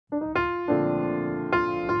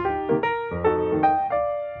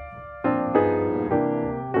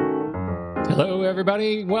Hello,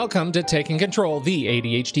 everybody. Welcome to Taking Control, the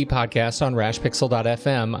ADHD podcast on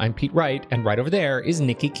rashpixel.fm. I'm Pete Wright, and right over there is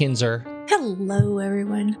Nikki Kinzer. Hello,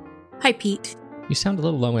 everyone. Hi, Pete. You sound a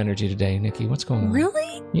little low energy today, Nikki. What's going on?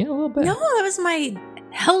 Really? Yeah, a little bit. No, that was my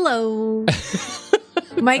hello.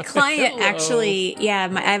 My client actually, I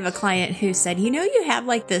have a client who said, you have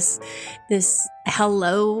like this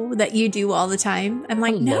hello that you do all the time. I'm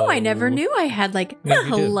like, No, I never knew I had like a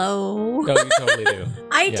hello. No, you totally do.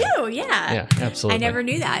 I do, yeah. Yeah, absolutely. I never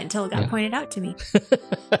knew that until it got pointed out to me. So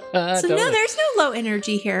Totally. no, there's no low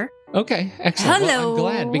energy here. Okay, excellent. Hello. Well,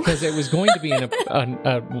 I'm glad because it was going to be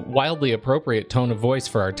a wildly appropriate tone of voice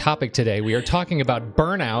for our topic today. We are talking about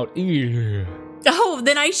burnout. Ew. Oh,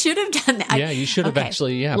 then I should have done that. Yeah, you should have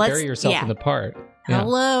actually, bury yourself in the part. Yeah.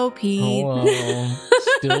 Hello, Pete. Hello.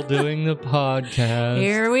 Still doing the podcast.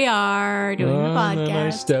 Here we are doing the podcast. And I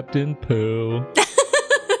stepped in poo.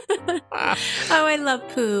 Oh, I love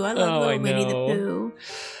poo. I love little Winnie the Pooh.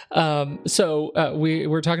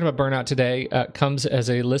 We're talking about burnout today. Comes as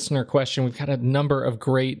a listener question. We've got a number of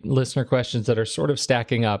great listener questions that are sort of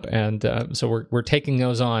stacking up, and so we're taking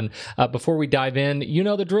those on. Before we dive in, you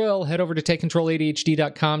know the drill. Head over to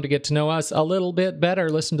TakeControlADHD.com to get to know us a little bit better.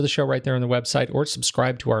 Listen to the show right there on the website, or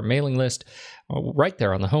subscribe to our mailing list. Right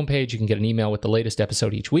there on the homepage, you can get an email with the latest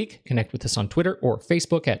episode each week. Connect with us on Twitter or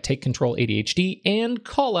Facebook at Take Control ADHD, and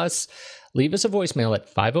call us. Leave us a voicemail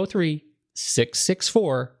at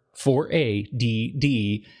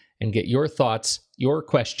 503-664-4ADD and get your thoughts, your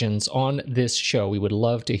questions on this show. We would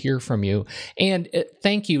love to hear from you. And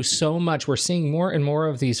thank you so much. We're seeing more and more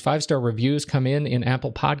of these 5-star reviews come in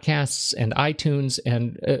Apple Podcasts and iTunes,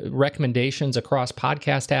 and recommendations across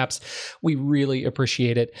podcast apps. We really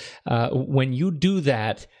appreciate it. When you do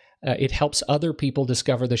that, it helps other people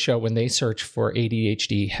discover the show when they search for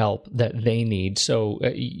ADHD help that they need. So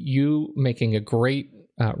you making a great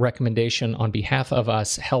recommendation on behalf of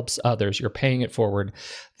us helps others. You're paying it forward.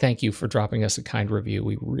 Thank you for dropping us a kind review.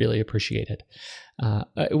 We really appreciate it.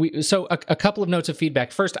 So a couple of notes of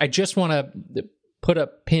feedback. First, I just want to put a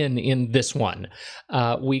pin in this one.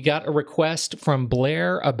 We got a request from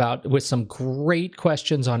Blair with some great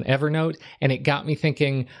questions on Evernote, and it got me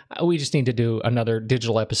thinking, we just need to do another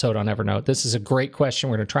digital episode on Evernote. This is a great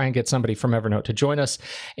question. We're going to try and get somebody from Evernote to join us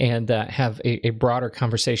and have a broader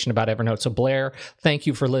conversation about Evernote. So Blair, thank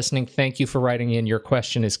you for listening. Thank you for writing in. Your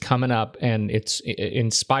question is coming up, and it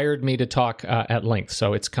inspired me to talk at length,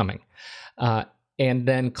 so it's coming. And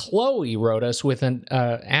then Chloe wrote us with an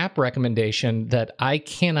app recommendation that I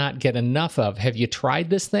cannot get enough of. Have you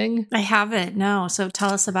tried this thing? I haven't, no. So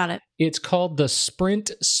tell us about it. It's called the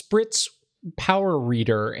Spritz Power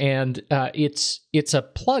Reader, and it's a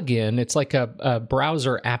plugin. It's like a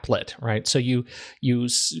browser applet, right? So you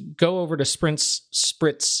go over to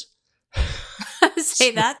Spritz.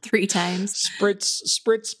 Say that 3 times.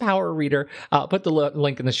 Spritz Power Reader. I'll put the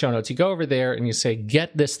link in the show notes. You go over there and you say,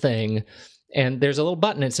 get this thing. And there's a little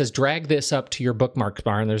button. It says, drag this up to your bookmarks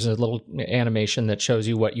bar. And there's a little animation that shows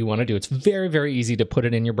you what you want to do. It's very, very easy to put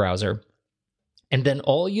it in your browser. And then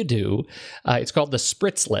all you do, it's called the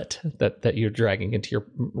Spritzlet that you're dragging into your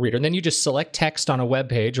reader. And then you just select text on a web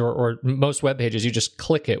page, or most web pages, you just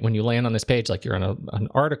click it when you land on this page, like you're on an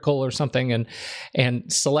article or something,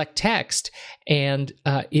 and select text. And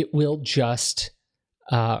it will just,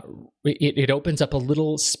 it opens up a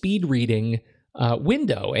little speed reading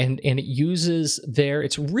window, and it uses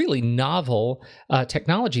it's really novel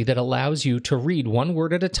technology that allows you to read one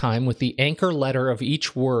word at a time with the anchor letter of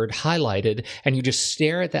each word highlighted, and you just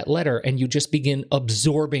stare at that letter and you just begin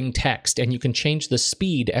absorbing text, and you can change the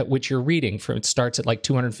speed at which you're reading. It starts at like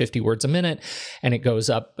 250 words a minute, and it goes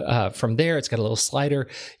up from there. It's got a little slider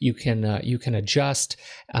you can adjust,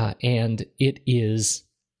 and it is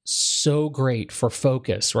so great for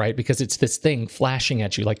focus, right? Because it's this thing flashing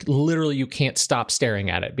at you, like literally you can't stop staring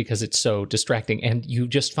at it because it's so distracting. And you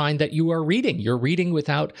just find that you are reading. You're reading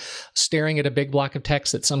without staring at a big block of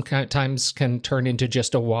text that sometimes can turn into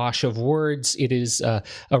just a wash of words. It is a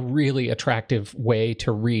really attractive way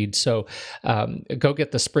to read. So go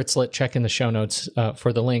get the Spritzlet. Check in the show notes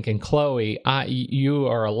for the link. And Chloe, you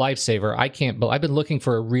are a lifesaver. I've been looking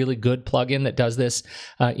for a really good plugin that does this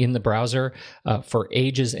in the browser for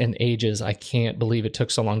ages and ages. I can't believe it took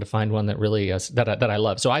so long to find one that really that I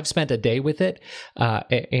love. So I've spent a day with it,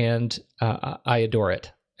 and I adore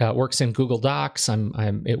it. It works in Google Docs.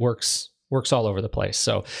 It works all over the place.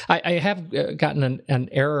 So I have gotten an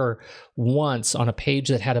error once on a page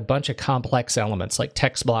that had a bunch of complex elements, like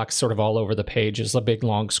text blocks sort of all over the page. It's a big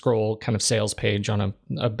long scroll kind of sales page on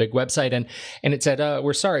a big website. And it said,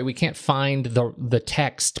 we're sorry, we can't find the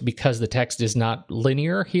text because the text is not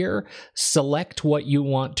linear here. Select what you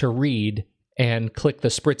want to read and click the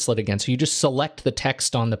Spritzlet again. So you just select the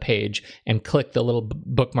text on the page and click the little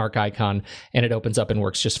bookmark icon, and it opens up and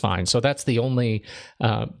works just fine. So that's the only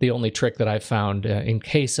trick that I've found in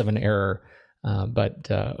case of an error.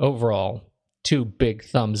 But overall, 2 big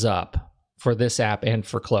thumbs up for this app and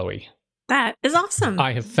for Chloe. That is awesome.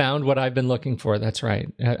 I have found what I've been looking for. That's right.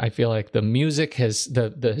 I feel like the music has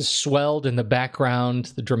has swelled in the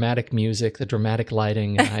background, the dramatic music, the dramatic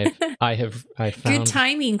lighting. I found good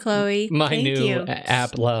timing, Chloe. My Thank new you.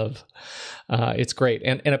 app love. It's great,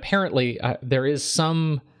 and apparently there is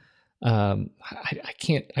some. I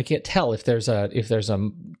can't tell if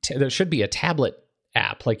there should be a tablet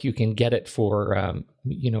app, like you can get it for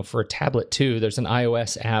for a tablet too. There's an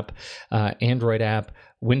iOS app, Android app,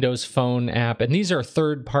 Windows Phone app, and these are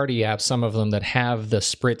third-party apps, some of them that have the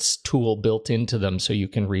Spritz tool built into them, so you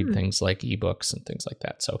can read things like ebooks and things like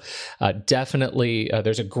that. So definitely,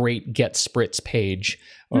 there's a great Get Spritz page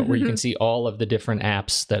where you can see all of the different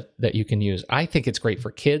apps that you can use. I think it's great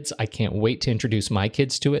for kids. I can't wait to introduce my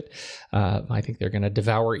kids to it. I think they're going to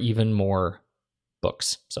devour even more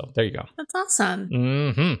books. So there you go. That's awesome.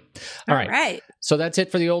 Mm-hmm. All right. So that's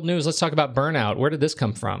it for the old news. Let's talk about burnout. Where did this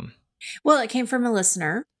come from? Well, it came from a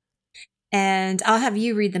listener, and I'll have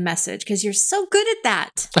you read the message because you're so good at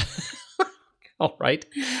that. All right.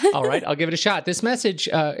 I'll give it a shot. This message,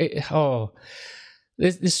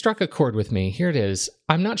 this struck a chord with me. Here it is.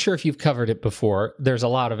 I'm not sure if you've covered it before. There's a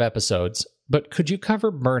lot of episodes, but could you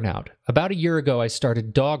cover burnout? About a year ago, I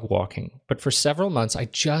started dog walking, but for several months, I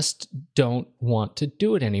just don't want to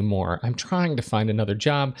do it anymore. I'm trying to find another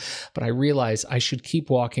job, but I realize I should keep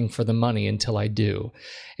walking for the money until I do.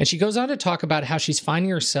 And she goes on to talk about how she's finding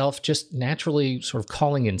herself just naturally sort of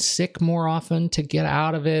calling in sick more often to get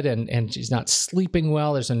out of it, and she's not sleeping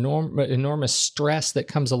well. There's enormous stress that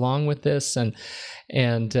comes along with this, and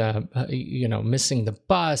missing the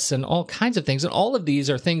bus and all kinds of things. And all of these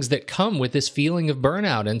are things that come with this feeling of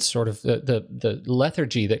burnout and sort of the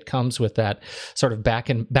lethargy that comes with that sort of back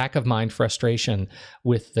of mind frustration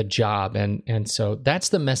with the job. And so that's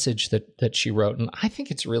the message that she wrote. And I think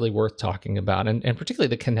it's really worth talking about, and particularly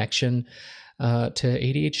the connection to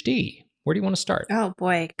ADHD. Where do you want to start? Oh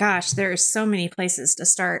boy, gosh, there are so many places to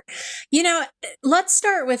start. Let's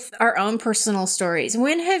start with our own personal stories.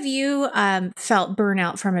 When have you felt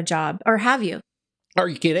burnout from a job, or have you? Are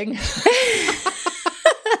you kidding?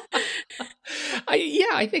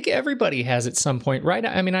 I think everybody has at some point, right?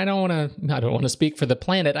 I mean, I don't want to speak for the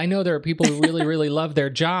planet. I know there are people who really, really love their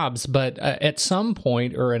jobs, but at some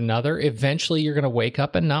point or another, eventually you're going to wake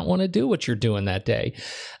up and not want to do what you're doing that day.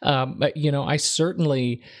 I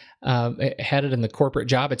certainly had it in the corporate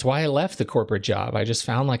job. It's why I left the corporate job. I just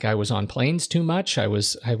found like I was on planes too much. I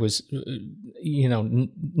was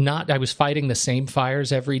fighting the same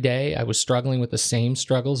fires every day. I was struggling with the same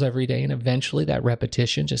struggles every day. And eventually that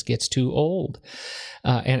repetition just gets too old.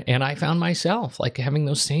 And I found myself like having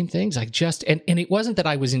those same things. And it wasn't that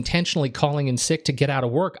I was intentionally calling in sick to get out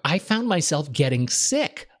of work. I found myself getting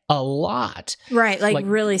sick a lot. Right, like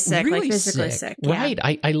really sick, really like physically sick. Yeah. Right.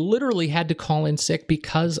 I literally had to call in sick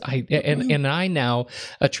because and I now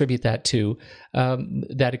attribute that to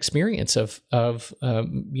that experience of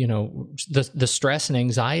the stress and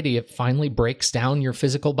anxiety. It finally breaks down your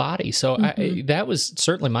physical body. So that was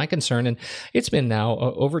certainly my concern. And it's been now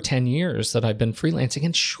over 10 years that I've been freelancing.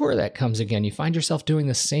 And sure, that comes again. You find yourself doing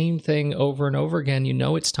the same thing over and over again.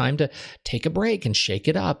 It's time to take a break and shake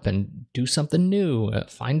it up and do something new,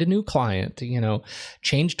 find a new client,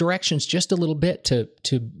 change directions just a little bit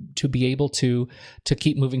to be able to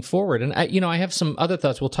keep moving forward. And I have some other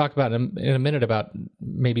thoughts we'll talk about in a minute about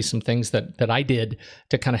maybe some things that I did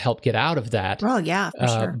to kind of help get out of that. Oh yeah, for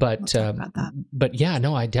sure. But yeah,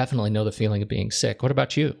 no, I definitely know the feeling of being sick. What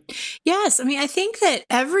about you? Yes. I mean, I think that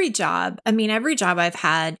every job I've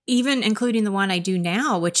had, even including the one I do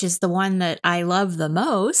now, which is the one that I love the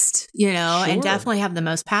most, Sure. and definitely have the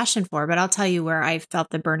most passion for, but I'll tell you where I felt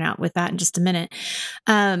the burnout with that in just a minute.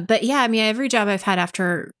 But yeah, I mean, every job I've had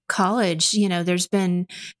after college, there's been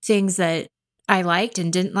things that I liked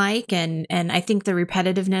and didn't like. And I think the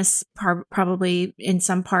repetitiveness probably in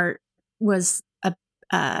some part was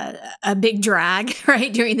a big drag,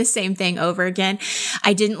 right? Doing the same thing over again.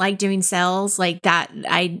 I didn't like doing sales like that.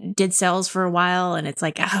 I did sales for a while, and it's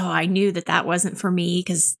like, I knew that wasn't for me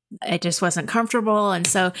because it just wasn't comfortable. And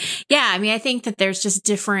so, yeah, I mean, I think that there's just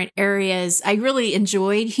different areas. I really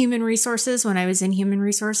enjoyed human resources when I was in human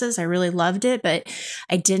resources. I really loved it, but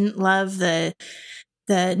I didn't love the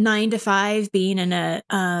 9 to 5 being in a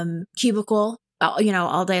cubicle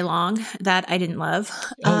all day long. That I didn't love.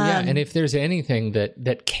 Yeah. And if there's anything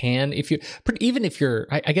that can, even if you're,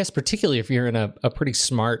 I guess, particularly if you're in a pretty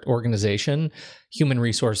smart organization, human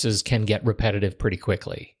resources can get repetitive pretty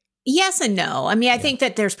quickly. Yes and no. I mean, I think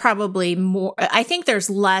that there's probably more. I think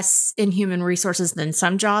there's less in human resources than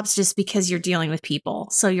some jobs, just because you're dealing with people.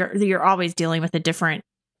 So you're always dealing with a different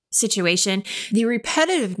situation. The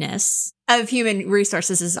repetitiveness of human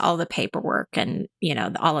resources is all the paperwork and,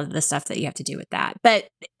 all of the stuff that you have to do with that. But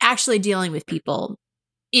actually dealing with people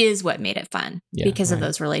is what made it fun because of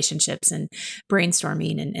those relationships and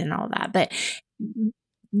brainstorming and all that. But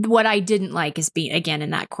what I didn't like is being, again,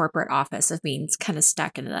 in that corporate office, of being kind of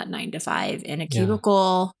stuck into that 9 to 5 in a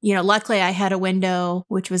cubicle. Luckily I had a window,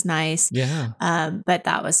 which was nice. Yeah. But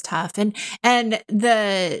that was tough. And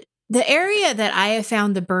the area that I have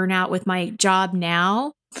found the burnout with my job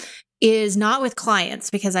now is not with clients,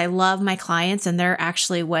 because I love my clients and they're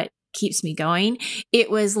actually what keeps me going. It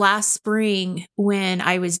was last spring when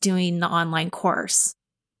I was doing the online course.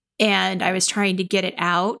 And I was trying to get it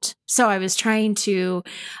out. So I was trying to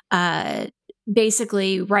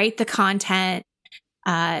basically write the content,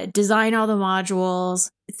 design all the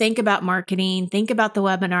modules, think about marketing, think about the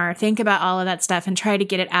webinar, think about all of that stuff, and try to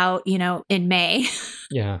get it out, in May.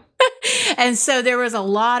 Yeah. And so there was a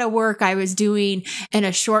lot of work I was doing in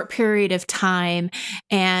a short period of time.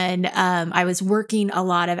 And I was working a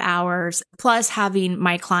lot of hours, plus having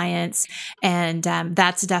my clients. And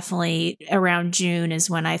that's definitely around June is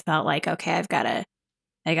when I felt like, okay,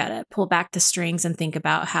 I gotta pull back the strings and think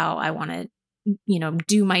about how I want to,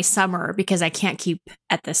 do my summer, because I can't keep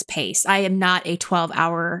at this pace. I am not a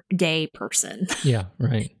 12-hour day person. Yeah,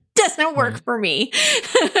 right. Doesn't work for me.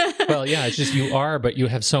 Well, yeah, it's just you are, but you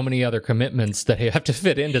have so many other commitments that you have to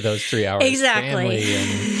fit into those 3 hours. Exactly. Family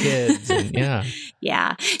and kids and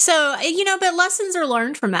Yeah. So, but lessons are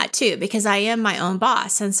learned from that too, because I am my own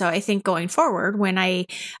boss. And so I think going forward, when I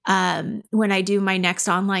do my next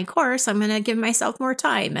online course, I'm going to give myself more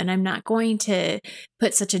time, and I'm not going to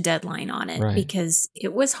put such a deadline on it, because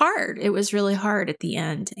it was hard. It was really hard at the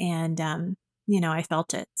end. And, I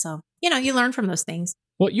felt it. So, you learn from those things.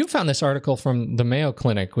 Well, you found this article from the Mayo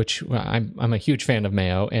Clinic, which I'm a huge fan of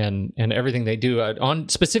Mayo and everything they do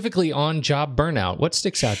specifically on job burnout. What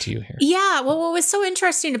sticks out to you here? Yeah, well, what was so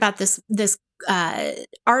interesting about this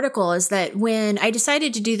article is that when I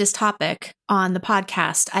decided to do this topic on the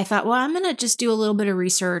podcast, I thought, well, I'm going to just do a little bit of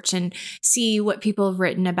research and see what people have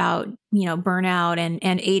written about, burnout and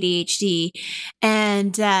ADHD.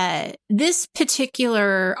 And this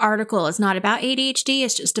particular article is not about ADHD.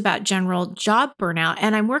 It's just about general job burnout.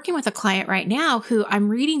 And I'm working with a client right now who I'm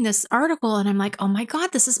reading this article and I'm like, oh my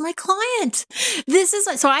God, this is my client.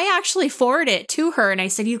 So I actually forwarded it to her and I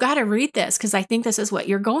said, you got to read this, because I think this is what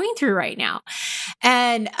you're going through right now.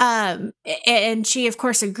 And she of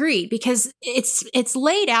course agreed, because it's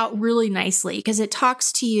laid out really nicely, because it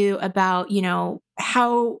talks to you about,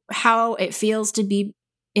 how it feels to be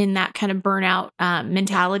in that kind of burnout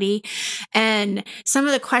mentality. And some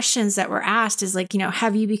of the questions that were asked is like,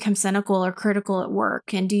 have you become cynical or critical at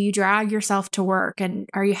work? And do you drag yourself to work? And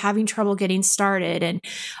are you having trouble getting started? And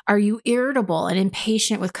are you irritable and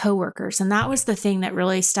impatient with coworkers? And that was the thing that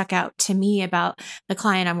really stuck out to me about the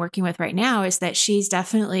client I'm working with right now, is that she's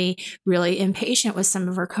definitely really impatient with some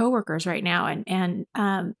of her coworkers right now. And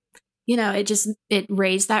it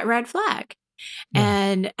raised that red flag. Yeah.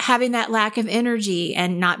 And having that lack of energy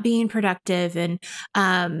and not being productive, and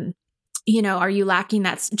are you lacking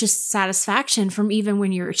that just satisfaction from even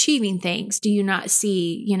when you're achieving things? Do you not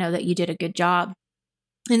see that you did a good job?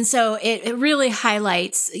 And so it really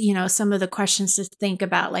highlights some of the questions to think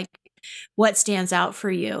about, like what stands out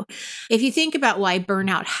for you. If you think about why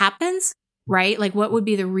burnout happens, right? Like what would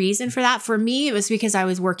be the reason for that? For me, it was because I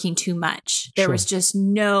was working too much. There was just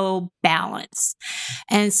no balance.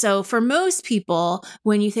 And so for most people,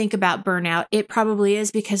 when you think about burnout, it probably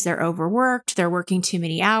is because they're overworked, they're working too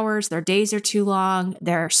many hours, their days are too long,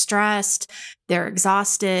 they're stressed, they're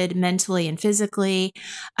exhausted mentally and physically.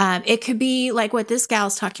 It could be like what this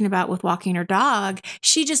gal's talking about with walking her dog.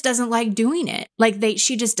 She just doesn't like doing it.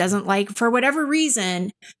 She just doesn't like, for whatever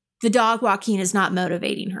reason, the dog walking is not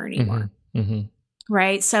motivating her anymore. Mm-hmm. Mm-hmm.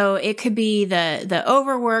 Right. So it could be the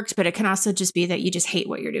overworked, but it can also just be that you just hate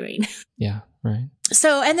what you're doing. Yeah. Right.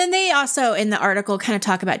 So, and then they also in the article kind of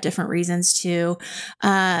talk about different reasons too.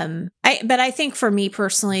 But I think for me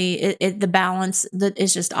personally, the balance that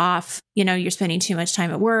is just off. You're spending too much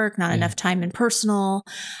time at work, not enough time in personal,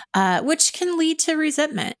 which can lead to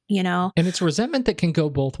resentment. And it's resentment that can go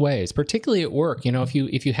both ways, particularly at work.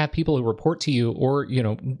 If you have people who report to you, or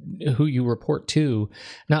who you report to,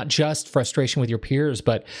 not just frustration with your peers,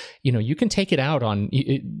 but you can take it out on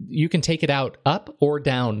you can take it out up or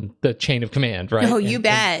down the chain of command, right? Oh, you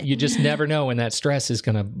bet. And you just never know when that stress is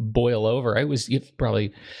going to boil over. It was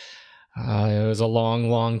a long,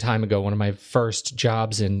 long time ago, one of my first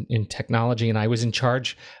jobs in technology, and I was in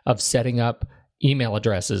charge of setting up email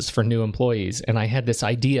addresses for new employees. And I had this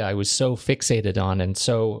idea I was so fixated on and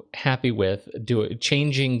so happy with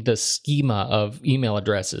changing the schema of email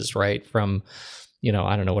addresses, right? From,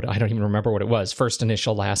 I don't even remember what it was, first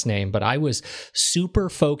initial, last name, but I was super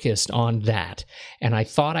focused on that. And I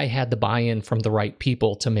thought I had the buy-in from the right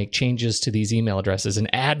people to make changes to these email addresses and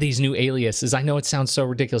add these new aliases. I know it sounds so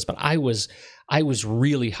ridiculous, but I was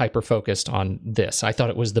really hyper-focused on this. I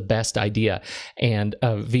thought it was the best idea. And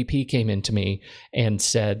a VP came into me and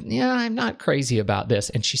said, yeah, I'm not crazy about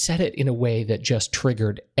this. And she said it in a way that just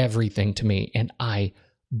triggered everything to me. And I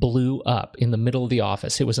blew up in the middle of the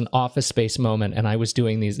office. It was an office space moment, and I was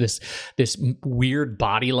doing this weird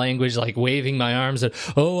body language, like waving my arms and,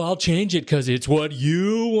 oh, I'll change it because it's what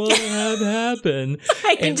you want to have happen.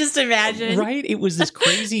 I can just imagine. Right? It was this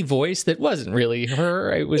crazy voice that wasn't really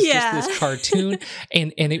her. It was just this cartoon,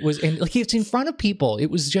 and like it's in front of people. It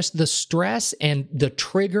was just the stress and the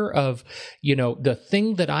trigger of, the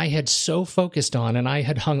thing that I had so focused on and I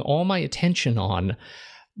had hung all my attention on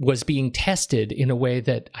was being tested in a way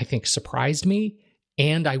that I think surprised me,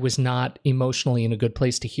 and I was not emotionally in a good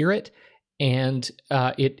place to hear it. And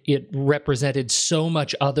it represented so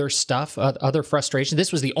much other stuff, other frustration.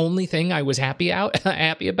 This was the only thing I was happy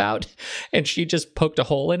about, and she just poked a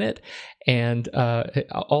hole in it. And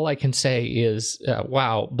all I can say is,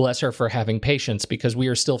 wow, bless her for having patience, because we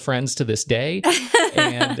are still friends to this day.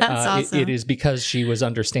 And That's awesome. it is because she was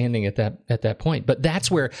understanding at that point. But that's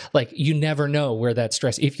where, like, you never know where that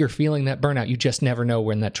stress, if you're feeling that burnout, you just never know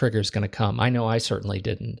when that trigger is going to come. I know I certainly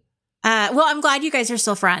didn't. Well, I'm glad you guys are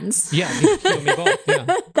still friends. Yeah, me both.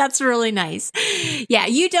 Yeah. That's really nice. Yeah,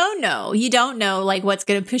 you don't know like what's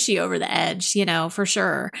going to push you over the edge, for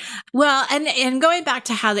sure. Well, and going back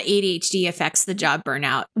to how the ADHD affects the job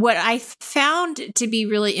burnout, what I found to be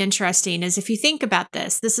really interesting is if you think about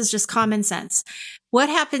this is just common sense. What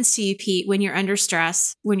happens to you, Pete, when you're under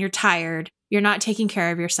stress, when you're tired, you're not taking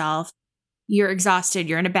care of yourself, you're exhausted,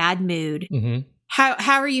 you're in a bad mood? Mm-hmm.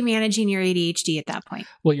 How are you managing your ADHD at that point?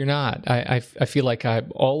 Well, you're not. I feel like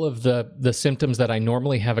all of the symptoms that I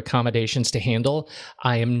normally have accommodations to handle,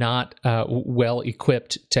 I am not well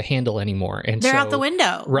equipped to handle anymore. And they're out the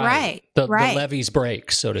window. Right. The levees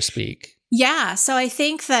break, so to speak. Yeah. So I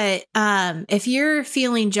think that if you're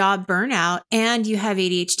feeling job burnout and you have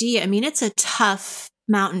ADHD, I mean, it's a tough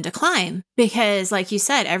mountain to climb, because like you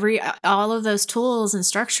said, all of those tools and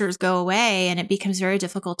structures go away, and it becomes very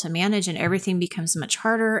difficult to manage, and everything becomes much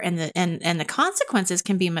harder, and the consequences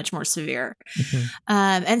can be much more severe. Mm-hmm.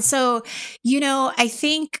 And so, I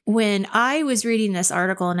think when I was reading this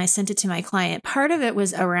article and I sent it to my client, part of it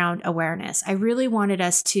was around awareness. I really wanted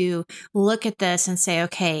us to look at this and say,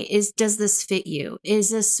 okay, does this fit you? Is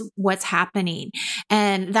this what's happening?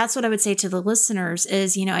 And that's what I would say to the listeners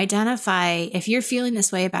is, identify if you're feeling this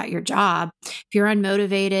way about your job, if you're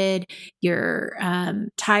unmotivated, you're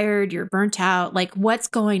tired, you're burnt out, like what's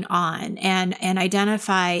going on, and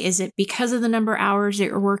identify, is it because of the number of hours that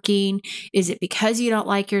you're working? Is it because you don't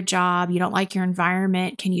like your job? You don't like your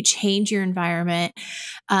environment? Can you change your environment?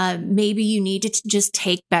 Maybe you need to just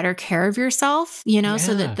take better care of yourself,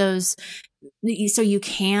 so that so you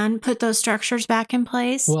can put those structures back in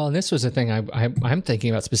place. Well, and this was a thing I'm thinking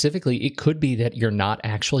about specifically. It could be that you're not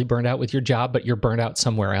actually burned out with your job, but you're burned out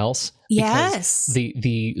somewhere else. Yes.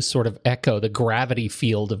 The sort of the gravity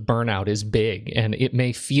field of burnout is big, and it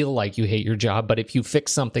may feel like you hate your job, but if you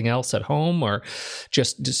fix something else at home, or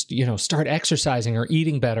just start exercising or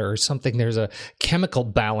eating better or something, there's a chemical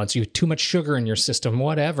balance. You have too much sugar in your system,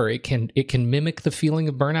 whatever. It can mimic the feeling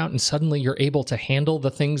of burnout, and suddenly you're able to handle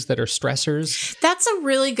the things that are stressors. That's a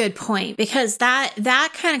really good point, because that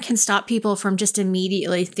kind of can stop people from just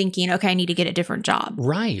immediately thinking, okay, I need to get a different job.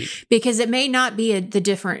 Right. Because it may not be the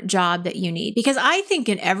different job that you need. Because I think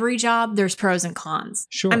in every job, there's pros and cons.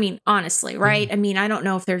 Sure. I mean, honestly, right? Mm-hmm. I mean, I don't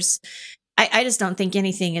know if I just don't think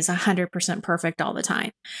anything is 100% perfect all the time.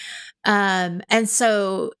 And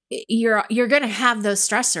so you're going to have those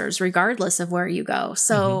stressors regardless of where you go.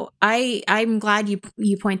 So I'm glad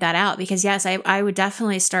you point that out, because yes, I would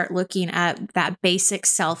definitely start looking at that basic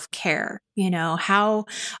self-care. How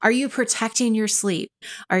are you protecting your sleep?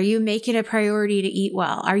 Are you making a priority to eat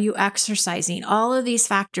well? Are you exercising? All of these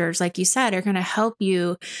factors, like you said, are going to help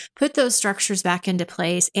you put those structures back into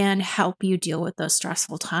place and help you deal with those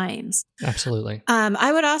stressful times. Absolutely.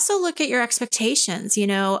 I would also look at your expectations.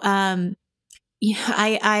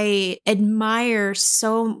 I admire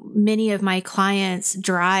so many of my clients'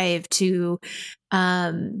 drive to,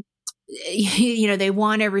 they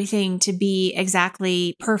want everything to be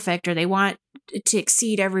exactly perfect, or they want to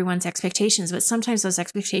exceed everyone's expectations, but sometimes those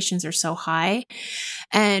expectations are so high.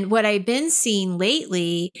 And what I've been seeing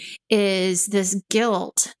lately is this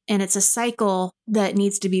guilt, and it's a cycle that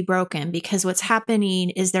needs to be broken, because what's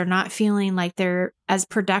happening is they're not feeling like they're as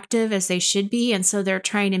productive as they should be. And so they're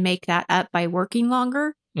trying to make that up by working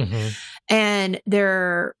longer. And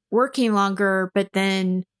they're working longer, but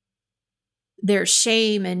then there's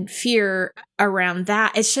shame and fear around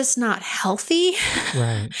that. It's just not healthy.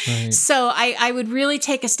 Right. So I would really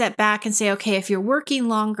take a step back and say, okay, if you're working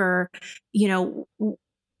longer,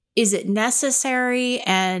 is it necessary?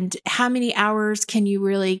 And how many hours can you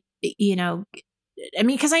really,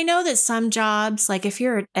 because I know that some jobs, like if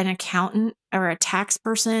you're an accountant or a tax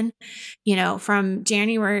person, from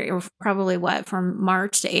January, or probably from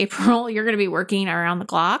March to April, you're going to be working around the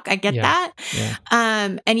clock. I get that.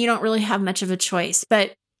 Yeah. And you don't really have much of a choice.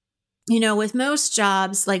 But, with most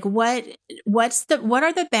jobs, like what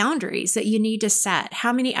are the boundaries that you need to set?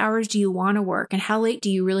 How many hours do you want to work, and how late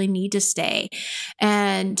do you really need to stay?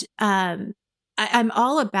 And I'm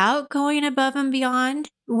all about going above and beyond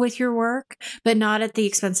with your work, but not at the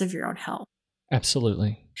expense of your own health.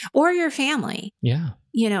 Absolutely. Or your family. Yeah.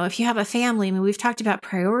 If you have a family, we've talked about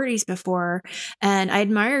priorities before, and I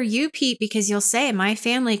admire you, Pete, because you'll say my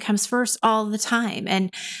family comes first all the time.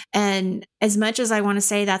 And as much as I want to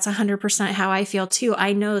say that's 100% how I feel too,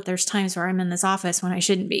 I know that there's times where I'm in this office when I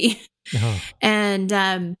shouldn't be.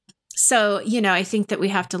 And so, I think that we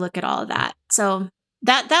have to look at all of that. So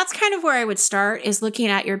that's kind of where I would start, is looking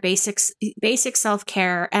at your basic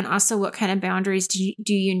self-care, and also what kind of boundaries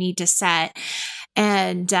do you need to set,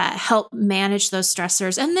 and help manage those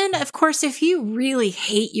stressors. And then, of course, if you really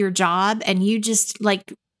hate your job and you just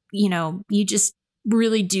you just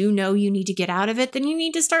really do know you need to get out of it, then you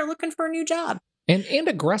need to start looking for a new job. And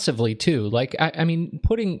aggressively too. Like, I mean,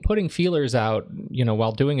 putting feelers out,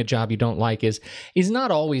 while doing a job you don't like is not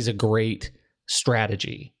always a great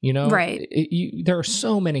strategy, right? There are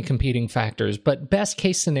so many competing factors, but best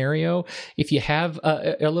case scenario, if you have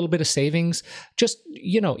a little bit of savings, just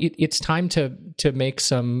it's time to make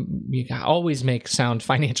you always make sound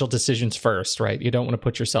financial decisions first, right? You don't want to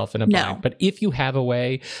put yourself in a bind. But if you have a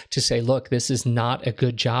way to say, look, this is not a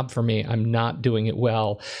good job for me, I'm not doing it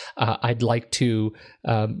well, I'd like to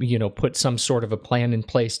put some sort of a plan in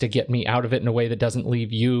place to get me out of it in a way that doesn't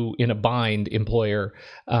leave you in a bind, employer,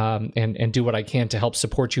 and do what I can to help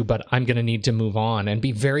support you, but I'm going to need to move on, and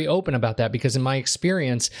be very open about that, because in my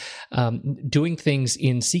experience, doing things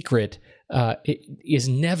in secret it is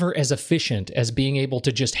never as efficient as being able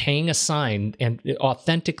to just hang a sign and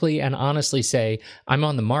authentically and honestly say, I'm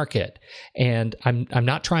on the market, and I'm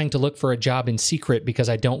not trying to look for a job in secret because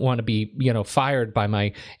I don't want to be, fired by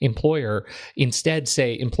my employer. Instead,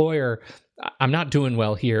 say, employer, I'm not doing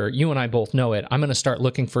well here. You and I both know it. I'm going to start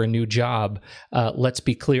looking for a new job. Let's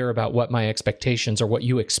be clear about what my expectations or what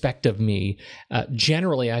you expect of me.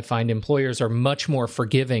 Generally, I find employers are much more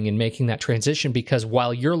forgiving in making that transition, because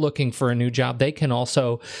while you're looking for a new job, they can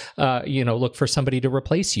also, look for somebody to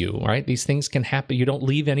replace you, right? These things can happen. You don't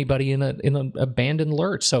leave anybody in an abandoned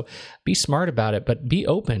lurch. So be smart about it, but be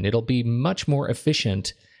open. It'll be much more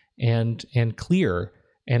efficient and clear,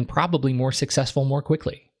 and probably more successful more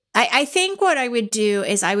quickly. I think what I would do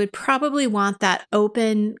is I would probably want that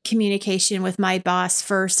open communication with my boss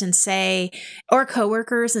first, and say, or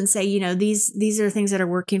coworkers, and say, these are things that are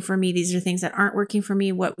working for me. These are things that aren't working for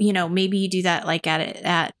me. What, maybe you do that like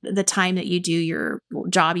at the time that you do your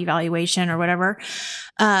job evaluation or whatever.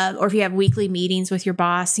 Or if you have weekly meetings with your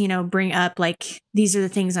boss, bring up like, these are the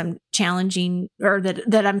things I'm challenging, or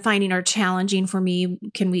that I'm finding are challenging for me.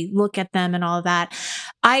 Can we look at them and all of that?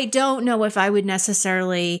 I don't know if I would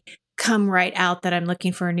necessarily come right out that I'm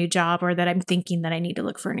looking for a new job, or that I'm thinking that I need to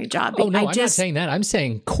look for a new job. Oh, no, I'm not saying that. I'm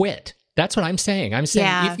saying quit. That's what I'm saying. I'm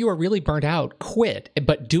saying if you are really burnt out, quit,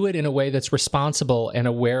 but do it in a way that's responsible and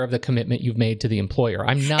aware of the commitment you've made to the employer.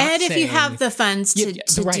 I'm not and saying, if you have the funds to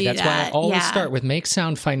right, do that's that. why I always start with make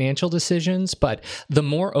sound financial decisions, but the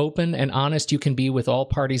more open and honest you can be with all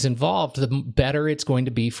parties involved, the better it's going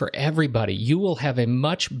to be for everybody. You will have a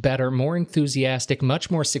much better, more enthusiastic,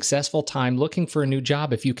 much more successful time looking for a new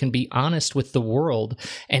job if you can be honest with the world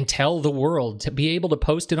and tell the world, to be able to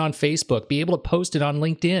post it on Facebook, be able to post it on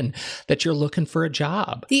LinkedIn, that you're looking for a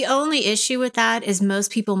job. The only issue with that is most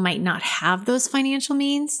people might not have those financial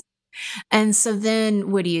means. And so then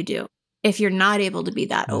what do you do if you're not able to be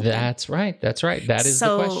that open? That's right. That is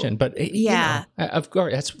the question. But of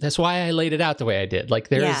course, that's why I laid it out the way I did. Like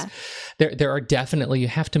there are definitely, you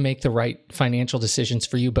have to make the right financial decisions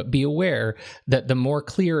for you, but be aware that the more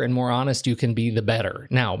clear and more honest you can be, the better.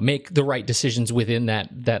 Now, make the right decisions within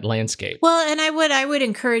that landscape. Well, and I would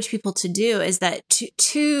encourage people to do is that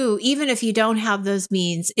to even if you don't have those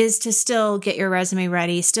means, is to still get your resume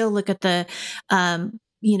ready, still look at the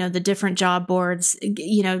the different job boards,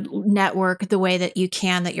 network the way that you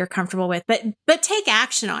can, that you're comfortable with, but take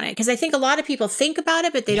action on it. Cause I think a lot of people think about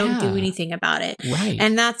it, but they don't do anything about it. Right.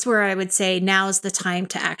 And that's where I would say now is the time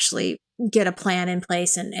to actually get a plan in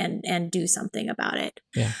place and do something about it.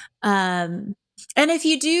 Yeah. And if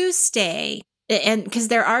you do stay, and because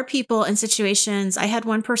there are people in situations, I had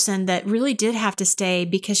one person that really did have to stay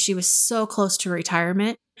because she was so close to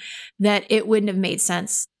retirement that it wouldn't have made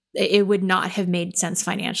sense. It would not have made sense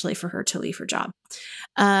financially for her to leave her job.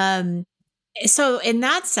 So in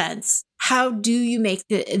that sense, how do you make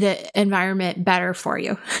the environment better for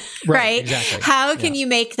you? Right? Exactly. How can you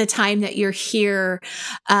make the time that you're here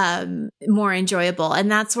more enjoyable?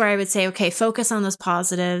 And that's where I would say, okay, focus on those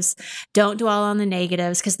positives. Don't dwell on the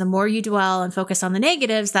negatives, because the more you dwell and focus on the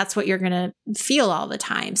negatives, that's what you're going to feel all the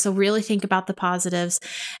time. So really think about the positives.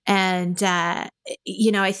 And, I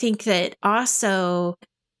think that also,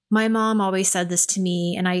 my mom always said this to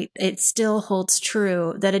me, and it still holds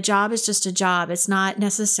true, that a job is just a job. It's not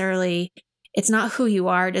who you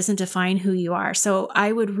are. It doesn't define who you are. So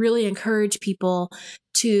I would really encourage people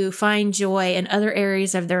to find joy in other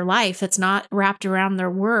areas of their life that's not wrapped around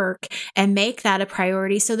their work, and make that a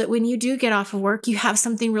priority so that when you do get off of work, you have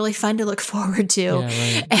something really fun to look forward to.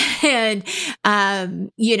 Yeah, right.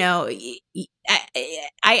 And,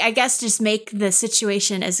 I guess just make the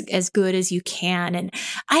situation as good as you can. And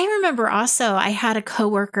I remember also I had a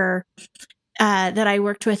coworker that I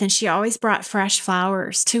worked with, and she always brought fresh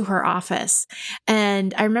flowers to her office.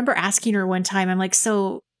 And I remember asking her one time, I'm like,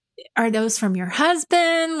 so are those from your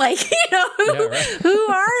husband? Like, who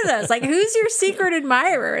are those? Like, who's your secret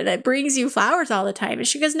admirer that brings you flowers all the time? And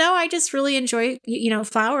she goes, no, I just really enjoy,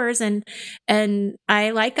 flowers and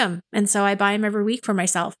I like them. And so I buy them every week for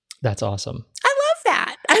myself. That's awesome. I love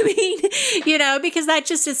that. I mean, because that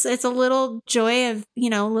just, it's a little joy of,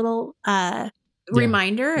 little,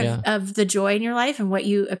 reminder of the joy in your life and what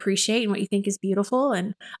you appreciate and what you think is beautiful.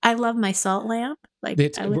 And I love my salt lamp. Like,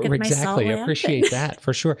 I look at my salt lamp. Appreciate that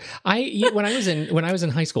for sure. When I was in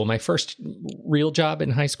high school, my first real job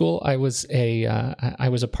in high school, I was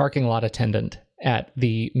a parking lot attendant at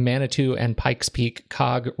the Manitou and Pikes Peak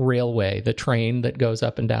Cog Railway, the train that goes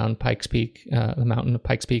up and down Pikes Peak, the mountain of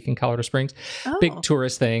Pikes Peak in Colorado Springs. Oh. Big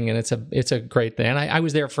tourist thing, and it's a great thing. And I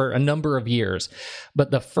was there for a number of years. But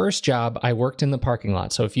the first job, I worked in the parking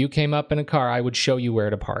lot. So if you came up in a car, I would show you where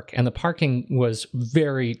to park. And the parking was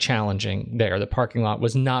very challenging there. The parking lot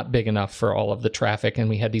was not big enough for all of the traffic, and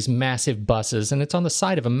we had these massive buses, and it's on the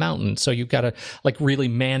side of a mountain. So you've got to really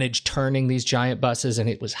manage turning these giant buses, and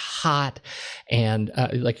it was hot. And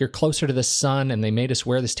you're closer to the sun, and they made us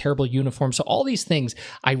wear this terrible uniform. So all these things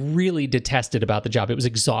I really detested about the job. It was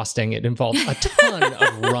exhausting. It involved a ton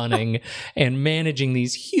of running and managing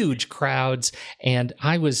these huge crowds. And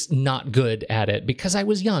I was not good at it because I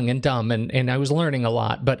was young and dumb, and I was learning a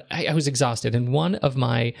lot, but I was exhausted. And one of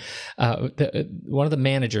my, one of the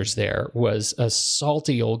managers there was a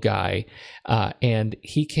salty old guy. And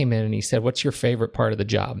he came in and he said, "What's your favorite part of the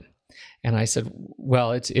job?" And I said,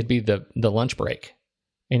 well, it'd be the lunch break.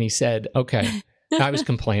 And he said, okay. I was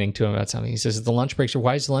complaining to him about something. He says, the lunch breaks,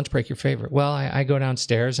 why is the lunch break your favorite? Well, I go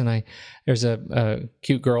downstairs and there's a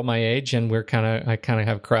cute girl my age, and I kind of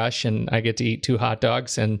have a crush, and I get to eat 2 hot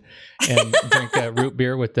dogs and drink a root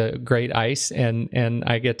beer with the great ice. And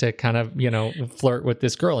I get to kind of, flirt with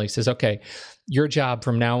this girl. And he says, okay, your job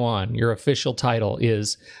from now on, your official title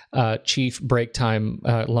is chief break time,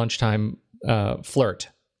 lunchtime flirt.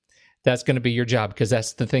 That's going to be your job because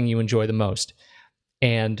that's the thing you enjoy the most.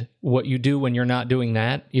 And what you do when you're not doing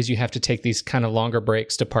that is you have to take these kind of longer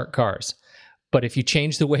breaks to park cars. But if you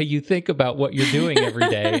change the way you think about what you're doing every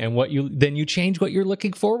day and then you change what you're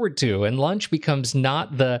looking forward to. And lunch becomes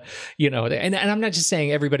not the, and I'm not just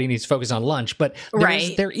saying everybody needs to focus on lunch, but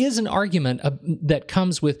there is an argument that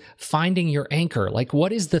comes with finding your anchor. Like,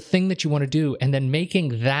 what is the thing that you want to do? And then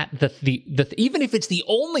making that the even if it's the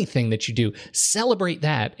only thing that you do, celebrate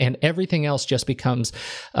that. And everything else just becomes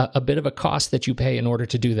a bit of a cost that you pay in order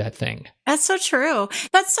to do that thing. That's so true.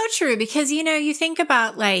 That's so true because, you think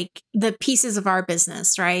about like the pieces of our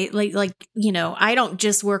business, right? Like, I don't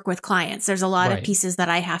just work with clients. There's a lot of pieces that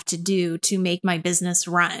I have to do to make my business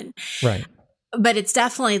run. Right. But it's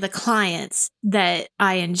definitely the clients that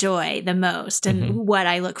I enjoy the most and what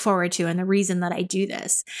I look forward to and the reason that I do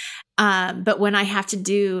this. But when I have to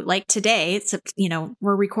do, like today, it's,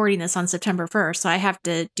 we're recording this on September 1st, so I have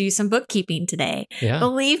to do some bookkeeping today. Yeah.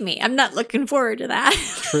 Believe me, I'm not looking forward to that.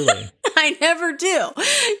 Truly. I never do.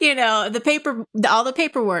 All the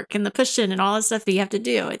paperwork and the push-in and all the stuff that you have to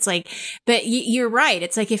do. It's like, but you're right.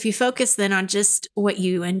 It's like if you focus then on just what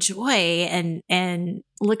you enjoy and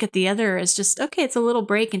look at the other as just, okay, it's a little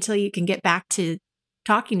break until you can get back to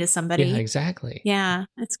talking to somebody. Yeah, exactly. Yeah,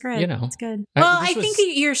 that's good. It's good. Well, I think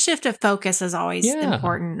your shift of focus is always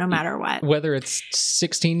important no matter what. Whether it's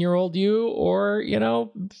 16-year-old you or,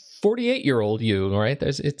 48-year-old you, right?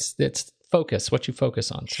 It's focus, what you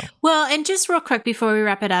focus on. So. Well, and just real quick before we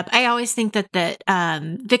wrap it up, I always think that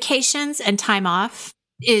vacations and time off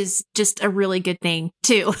is just a really good thing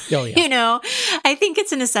too. Oh, yeah. I think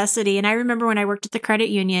it's a necessity. And I remember when I worked at the credit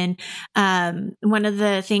union, one of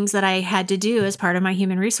the things that I had to do as part of my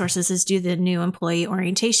human resources is do the new employee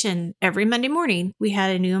orientation. Every Monday morning, we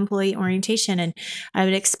had a new employee orientation and I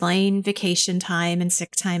would explain vacation time and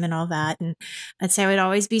sick time and all that. And I'd say I would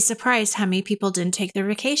always be surprised how many people didn't take their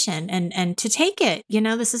vacation and to take it,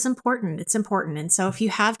 this is important. It's important. And so if you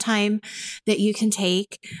have time that you can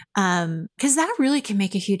take, because that really can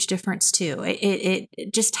make a huge difference too. It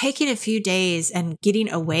just taking a few days and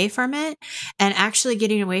getting away from it and actually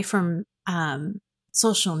getting away from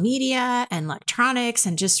social media and electronics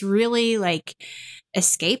and just really like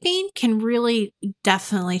escaping can really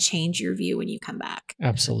definitely change your view when you come back.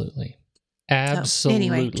 Absolutely. So,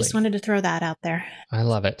 anyway, just wanted to throw that out there. I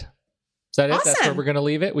love it. Is that it? That's where we're going to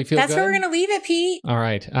leave it? We feel That's good? where we're going to leave it, Pete. All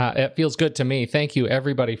right. It feels good to me. Thank you,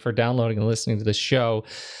 everybody, for downloading and listening to this show.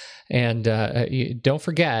 And don't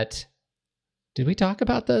forget, did we talk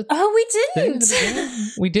about the... Oh, we didn't.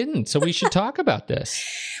 We didn't. So we should talk about this.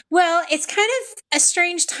 Well, it's kind of a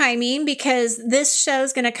strange timing because this show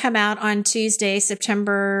is going to come out on Tuesday,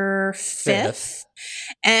 September 5th.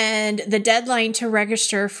 And the deadline to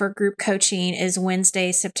register for group coaching is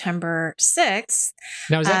Wednesday, September 6th.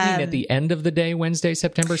 Now, does that mean at the end of the day, Wednesday,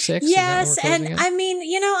 September 6th? Yes. And I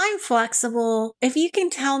mean, I'm flexible. If you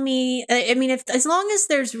can tell me, as long as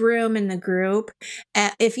there's room in the group,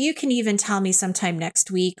 if you can even tell me sometime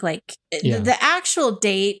next week, like the actual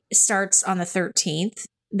date starts on the 13th.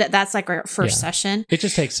 That's like our first session. It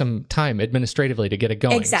just takes some time administratively to get it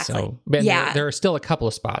going. Exactly. So, there are still a couple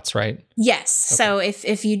of spots, right? Yes. Okay. So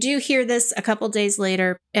if you do hear this a couple days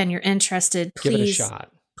later and you're interested, please give it a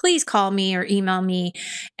shot. Please call me or email me,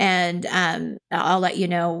 and I'll let you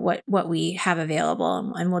know what we have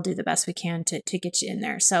available, and we'll do the best we can to get you in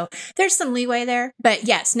there. So there's some leeway there, but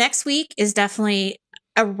yes, next week is definitely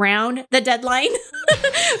around the deadline.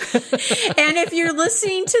 And if you're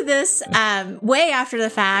listening to this way after the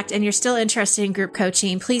fact and you're still interested in group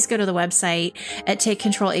coaching, please go to the website at Take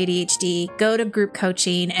Control ADHD, go to group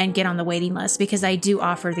coaching and get on the waiting list because I do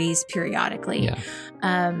offer these periodically.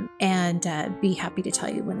 And be happy to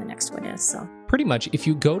tell you when the next one is. So pretty much if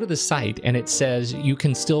you go to the site and it says you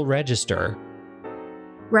can still register,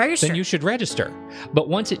 then you should register. But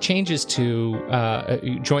once it changes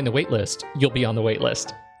to join the wait list, you'll be on the wait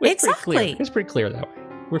list. Exactly. It's pretty clear that way.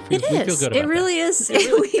 We feel good about it. Really is.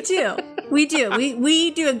 We do.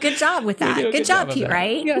 We do a good job with that. Good job, Pete,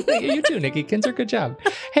 right? Yeah, you too, Nikki Kinzer. Good job.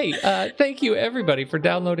 Hey, thank you, everybody, for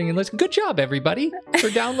downloading and listening. Good job, everybody, for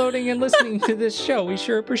downloading and listening to this show. We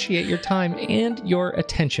sure appreciate your time and your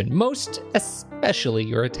attention, most especially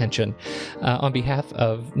your attention, on behalf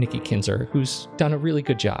of Nikki Kinzer, who's done a really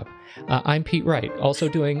good job. I'm Pete Wright, also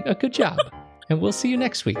doing a good job. And we'll see you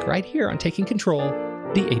next week right here on Taking Control,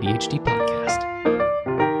 the ADHD Podcast.